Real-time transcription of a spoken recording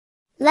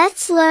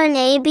Let's learn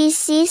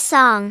ABC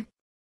song.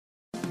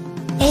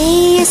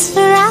 A is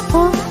for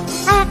apple,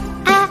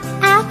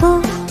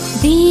 apple.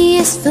 B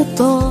is for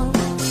ball,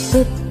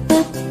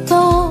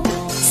 ball.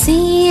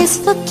 C is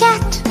for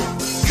cat,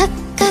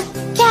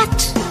 cat.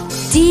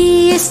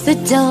 D is for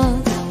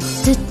dog,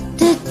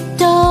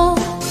 dog.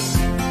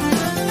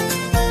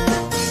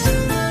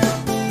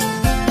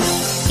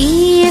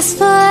 E is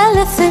for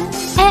elephant,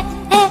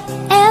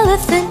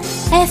 elephant.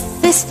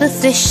 F is for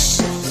fish,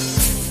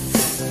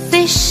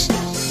 fish.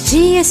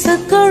 G is for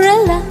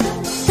gorilla,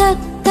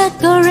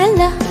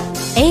 gorilla.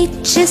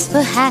 H is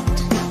for hat,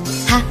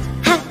 hat.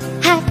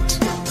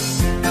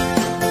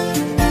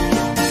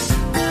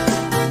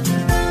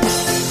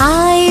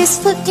 I is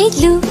for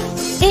igloo,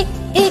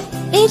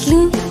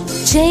 igloo.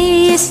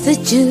 J is for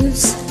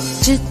juice,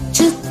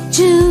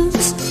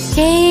 juice.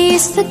 K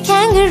is for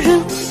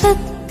kangaroo,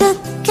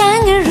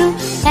 kangaroo.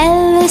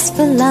 L is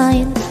for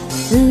lion,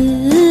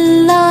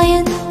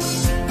 lion.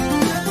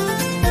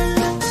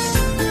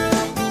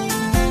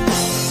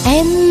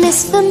 M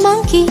is for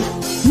monkey,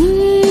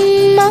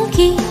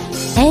 monkey.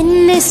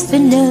 N is for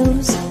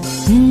nose,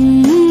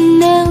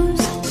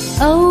 nose.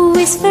 O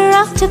is for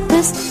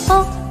octopus,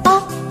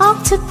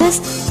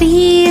 octopus.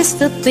 P is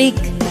for pig,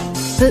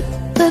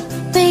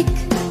 pig.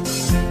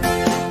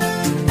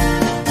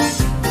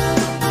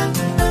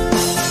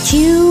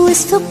 Q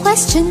is for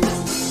question,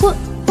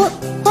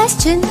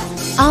 question.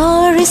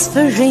 R is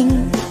for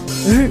ring,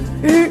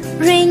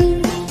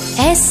 ring.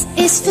 S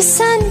is for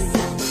sun,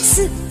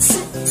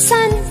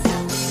 sun.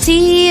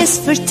 T is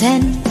for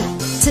ten,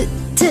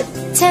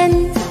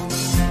 ten.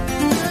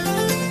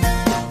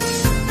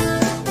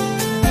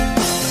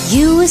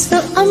 U is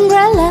for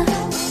umbrella,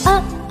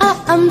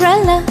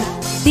 umbrella.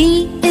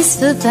 V is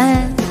for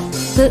van,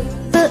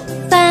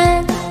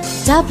 van.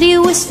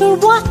 W is for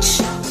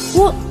watch,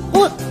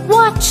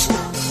 watch.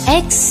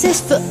 X is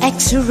for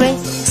X-ray,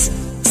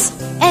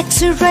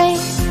 X-ray.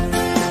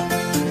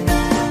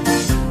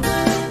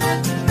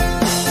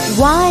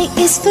 Y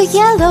is for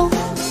yellow,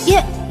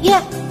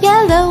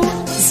 yellow.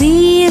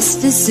 Z is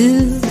for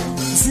zoo,